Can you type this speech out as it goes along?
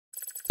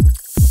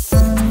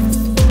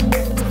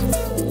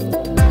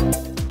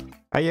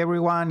Hi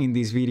everyone, in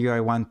this video I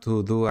want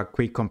to do a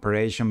quick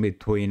comparison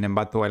between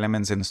Envato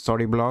Elements and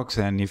Storyblocks,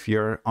 and if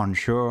you're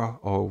unsure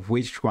of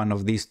which one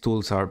of these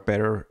tools are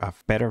a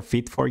better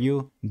fit for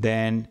you,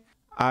 then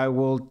I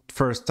will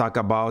first talk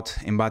about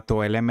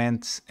Envato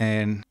Elements.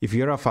 And if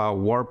you're of a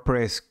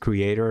WordPress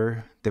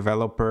creator,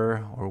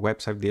 developer, or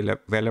website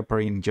developer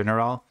in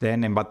general,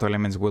 then Envato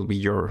Elements will be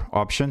your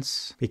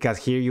options, because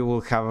here you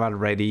will have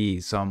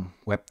already some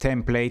web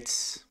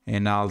templates,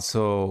 and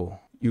also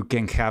you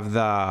can have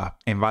the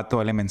Envato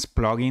Elements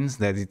plugins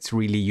that it's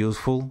really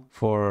useful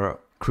for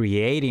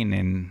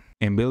creating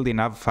and building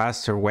up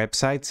faster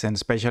websites, and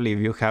especially if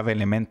you have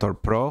Elementor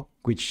Pro,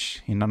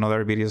 which in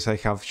another videos I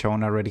have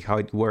shown already how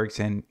it works,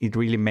 and it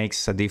really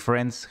makes a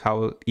difference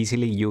how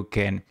easily you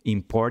can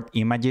import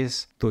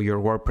images to your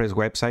WordPress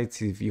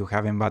websites if you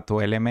have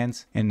Envato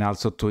Elements, and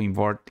also to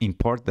import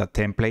the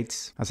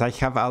templates. As I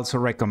have also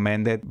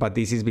recommended, but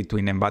this is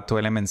between Envato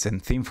Elements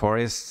and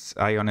ThemeForest,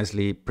 I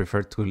honestly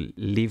prefer to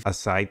leave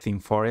aside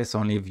ThemeForest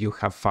only if you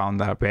have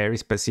found a very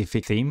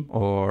specific theme,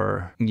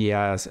 or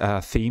yes,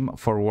 a theme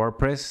for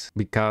WordPress,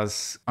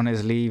 because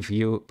honestly if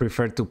you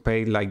prefer to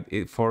pay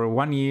like for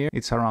 1 year,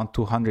 it's around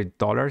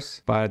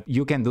 $200, but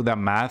you can do the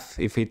math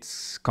if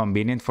it's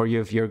convenient for you,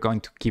 if you're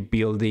going to keep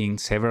building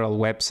several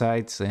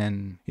websites,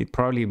 and it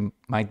probably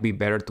might be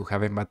better to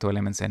have Envato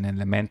Elements and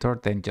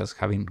Elementor than just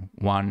having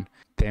one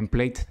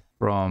template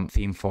from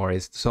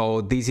ThemeForest.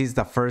 So this is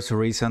the first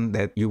reason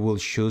that you will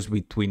choose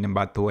between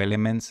Envato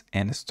Elements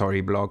and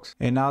Storyblocks.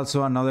 And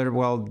also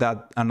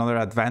another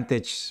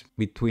advantage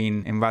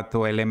between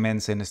Envato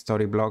Elements and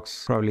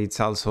Storyblocks, probably it's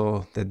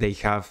also that they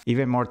have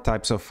even more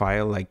types of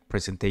file, like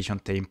presentation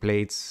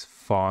templates,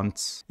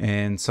 fonts,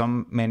 and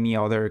many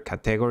other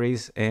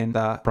categories, and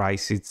the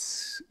price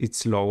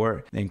it's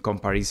lower in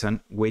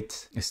comparison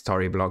with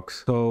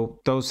Storyblocks. So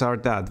those are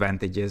the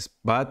advantages.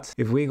 But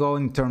if we go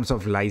in terms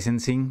of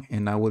licensing,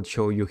 and I will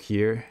show you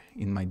here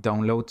in my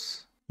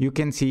downloads, you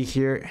can see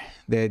here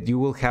that you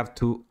will have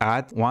to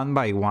add one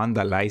by one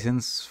the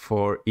license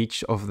for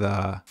each of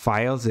the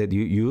files that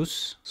you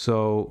use.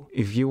 So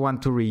if you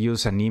want to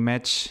reuse an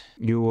image,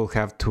 you will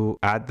have to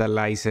add the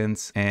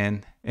license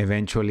and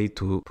eventually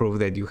to prove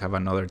that you have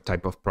another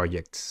type of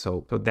project.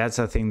 So that's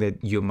a thing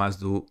that you must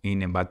do in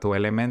Envato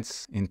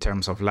Elements in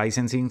terms of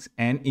licensing.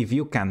 And if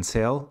you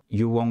cancel,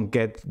 you won't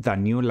get the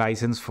new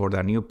license for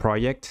the new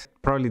project.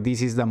 Probably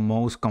this is the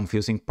most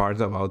confusing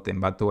part about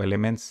Envato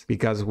Elements,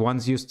 because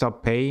once you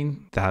stop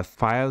paying, the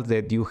file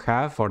that you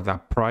have for the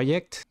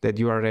project that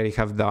you already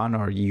have done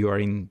or you are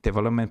in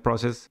development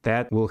process,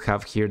 that will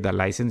have here the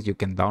license, you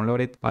can download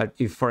it. But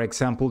if, for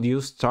example, you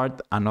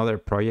start another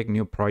project,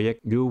 new project,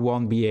 you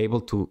won't be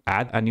able to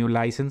add a new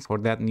license for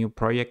that new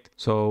project.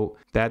 So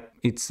that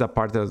it's the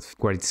part of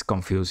where it's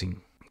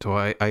confusing. So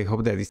I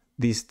hope that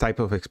this type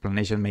of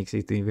explanation makes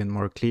it even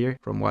more clear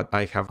from what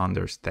I have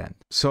understand.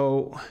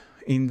 So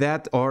in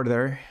that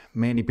order,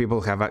 many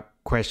people have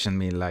questioned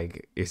me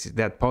like, is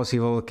that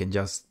possible?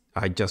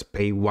 I just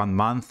pay 1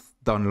 month,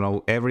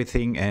 download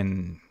everything,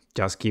 and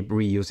just keep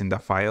reusing the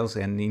files?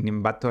 And in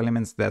Envato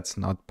Elements, that's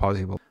not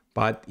possible.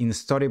 But in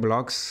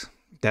Storyblocks,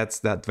 that's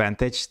the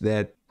advantage,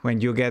 that when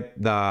you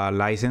get the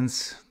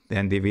license, the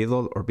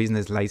individual or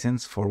business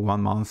license for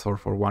 1 month or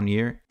for 1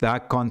 year,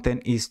 that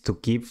content is to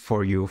keep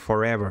for you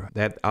forever.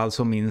 That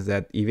also means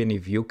that even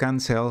if you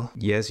cancel,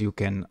 yes, you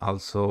can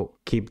also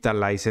keep the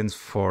license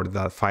for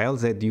the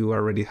files that you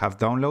already have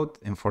downloaded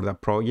and for the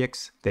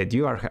projects that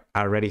you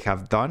already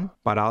have done,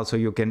 but also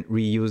you can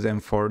reuse them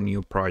for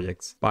new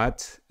projects.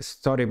 But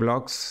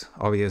Storyblocks,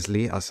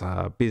 obviously, as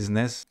a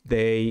business,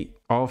 they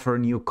offer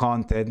new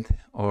content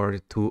or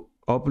to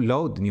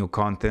upload new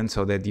content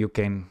so that you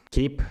can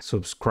keep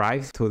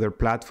subscribed to their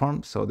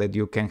platform, so that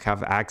you can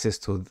have access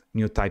to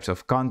new types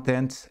of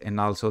content and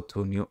also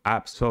to new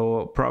apps.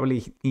 So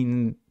probably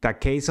in the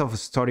case of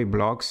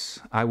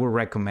Storyblocks, I would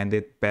recommend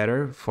it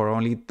better for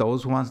only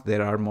those ones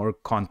that are more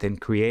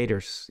content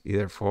creators,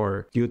 either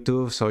for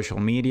YouTube, social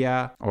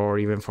media, or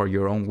even for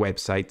your own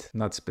website,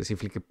 not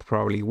specifically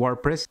probably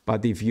WordPress.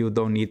 But if you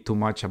don't need too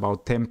much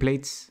about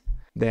templates,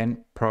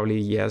 then probably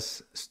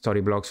yes,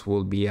 Storyblocks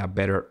will be a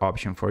better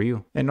option for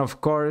you. And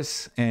of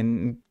course,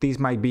 and this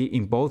might be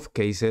in both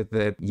cases,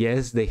 that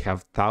yes, they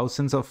have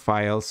thousands of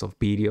files, of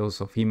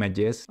videos, of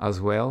images as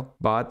well,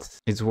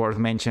 but it's worth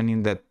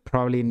mentioning that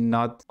probably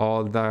not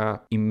all the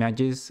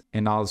images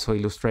and also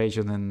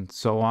illustration and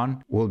so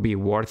on will be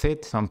worth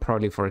it. Some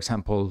probably, for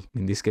example,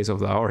 in this case of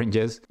the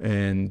oranges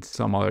and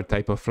some other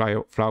type of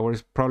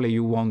flowers, probably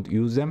you won't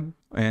use them.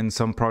 And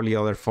some probably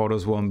other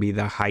photos won't be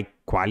the high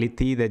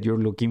quality that you're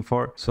looking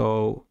for.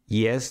 So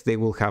yes, they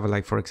will have,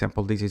 like, for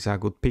example, this is a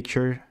good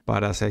picture,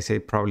 but as I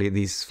said, probably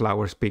these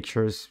flowers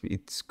pictures,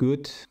 it's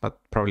good, but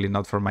probably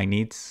not for my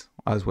needs,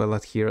 as well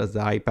as here as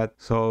the iPad.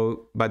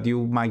 So, but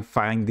you might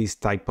find this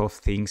type of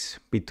things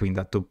between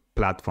the two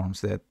platforms,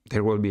 that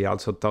there will be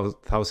also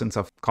thousands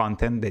of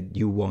content that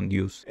you won't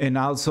use. And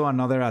also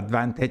another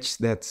advantage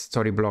that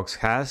Storyblocks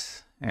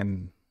has,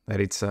 and that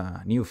it's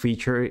a new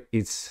feature,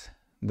 it's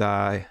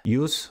the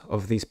use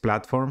of this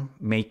platform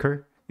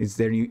Maker. It's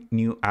their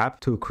new app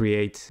to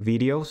create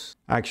videos.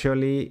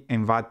 Actually,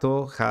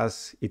 Envato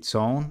has its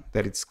own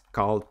that it's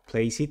called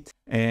Placeit,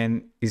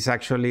 and it's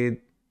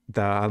actually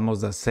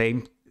almost the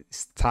same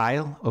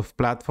style of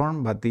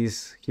platform, but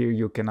this here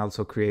you can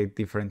also create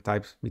different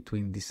types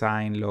between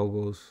design,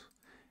 logos,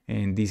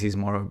 and this is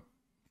more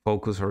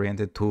focus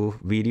oriented to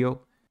video.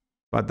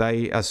 But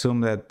I assume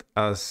that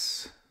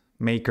as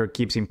Maker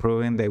keeps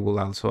improving, they will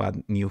also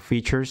add new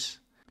features,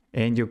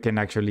 and you can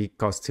actually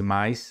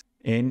customize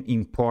and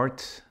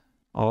import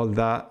all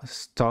the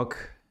stock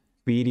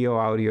video,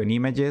 audio, and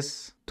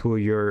images to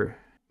your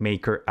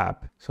Maker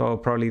app. So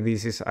probably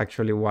this is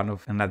actually one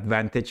of an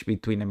advantage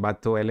between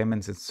Envato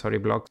Elements and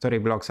Storyblocks.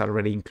 Storyblocks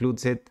already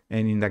includes it,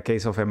 and in the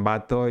case of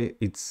Envato,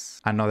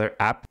 it's another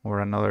app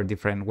or another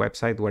different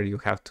website where you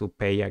have to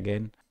pay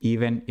again,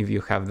 even if you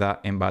have the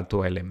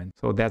Envato element.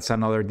 So that's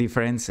another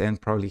difference,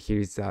 and probably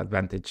here is the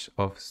advantage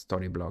of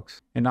Storyblocks.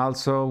 And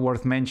also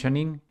worth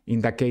mentioning,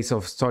 in the case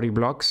of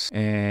Storyblocks,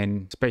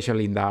 and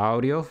especially in the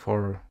audio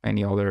for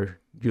any other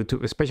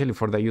YouTube, especially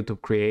for the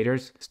YouTube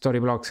creators,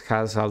 Storyblocks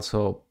has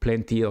also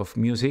plenty of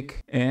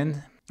music.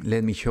 And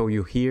let me show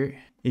you here.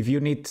 If you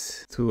need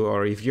to,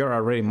 or if you're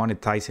already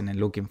monetizing and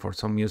looking for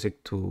some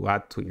music to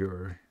add to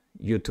your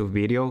YouTube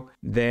video,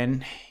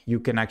 then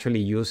you can actually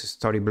use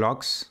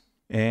Storyblocks.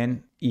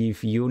 And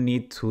if you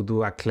need to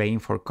do a claim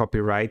for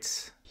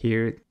copyrights,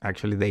 here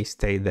actually they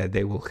state that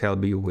they will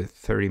help you with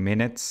 30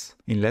 minutes,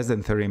 in less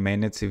than 30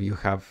 minutes if you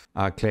have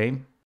a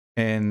claim.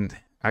 And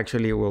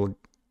actually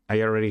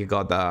I already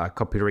got a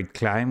copyright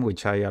claim,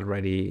 which I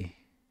already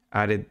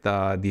added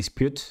the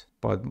dispute,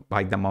 but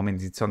by the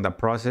moment it's on the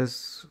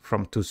process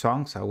from 2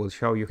 songs. I will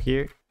show you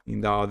here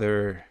in the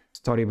other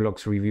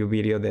Storyblocks review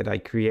video that I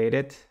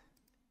created.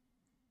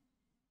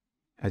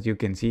 As you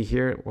can see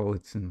here, well,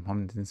 it's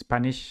in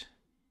Spanish,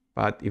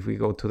 but if we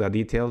go to the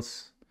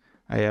details,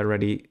 I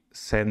already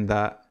sent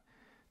the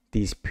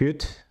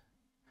dispute.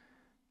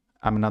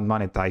 I'm not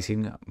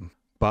monetizing,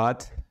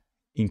 but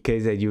in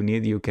case that you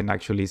need, you can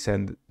actually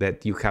send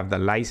that you have the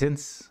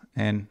license,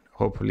 and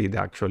hopefully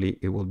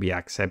it will be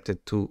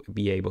accepted to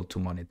be able to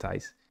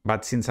monetize.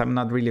 But since I'm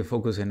not really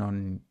focusing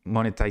on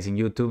monetizing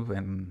YouTube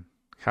and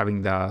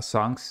having the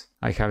songs,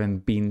 I haven't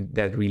been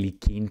that really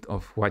keen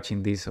of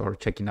watching this or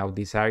checking out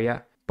this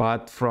area.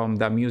 But from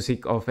the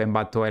music of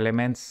Envato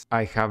Elements,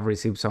 I have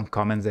received some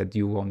comments that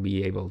you won't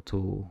be able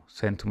to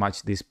send too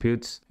much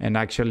disputes. And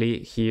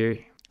actually here,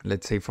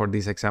 let's say for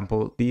this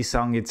example, this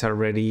song it's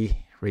already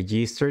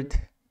registered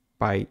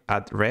by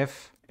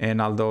 @ref,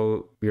 and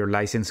although your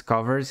license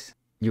covers,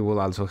 you will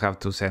also have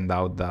to send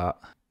out the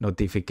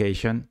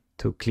notification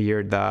to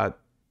clear that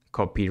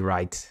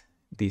copyright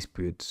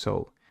dispute.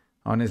 So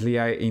honestly,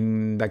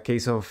 in the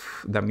case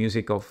of the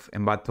music of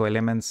Envato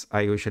Elements,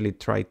 I usually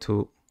try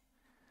to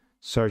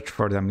search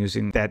for the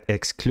music that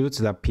excludes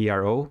the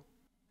PRO,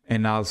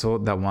 and also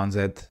the ones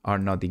that are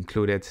not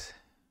included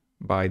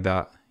by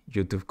the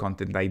YouTube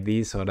content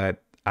ID, so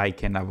that I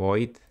can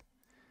avoid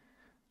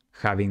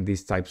having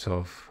these types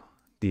of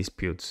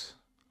disputes,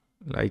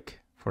 like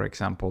for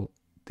example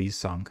this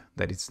song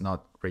that it's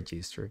not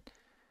registered.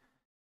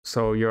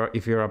 So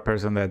if you're a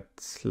person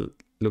that's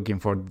looking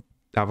for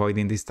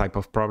avoiding this type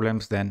of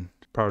problems, then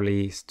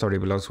probably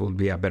Storyblocks will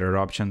be a better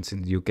option,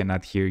 since you can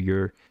add here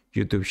your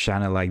YouTube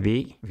channel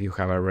ID if you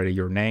have already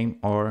your name,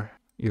 or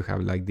you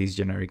have like this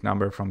generic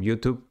number from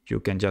YouTube. You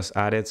can just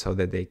add it so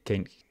that they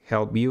can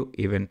help you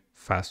even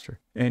faster.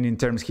 And in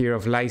terms here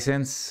of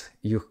license,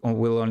 you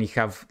will only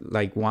have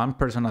like one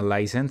personal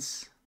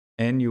license,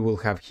 and you will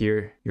have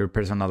here your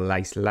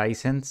personalized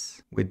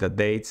license with the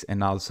dates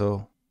and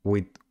also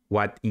with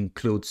what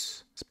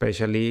includes,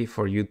 especially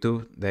for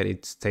YouTube, that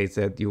it states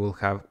that you will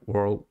have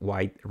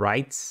worldwide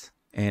rights,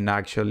 and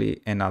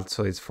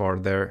also it's for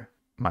their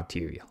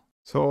material.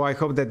 So I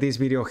hope that this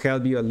video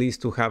helped you at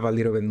least to have a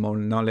little bit more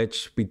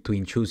knowledge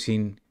between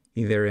choosing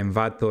either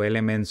Envato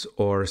Elements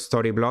or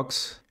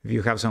Storyblocks. If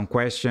you have some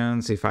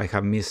questions, if I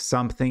have missed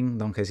something,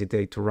 don't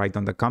hesitate to write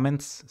on the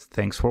comments.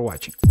 Thanks for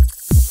watching.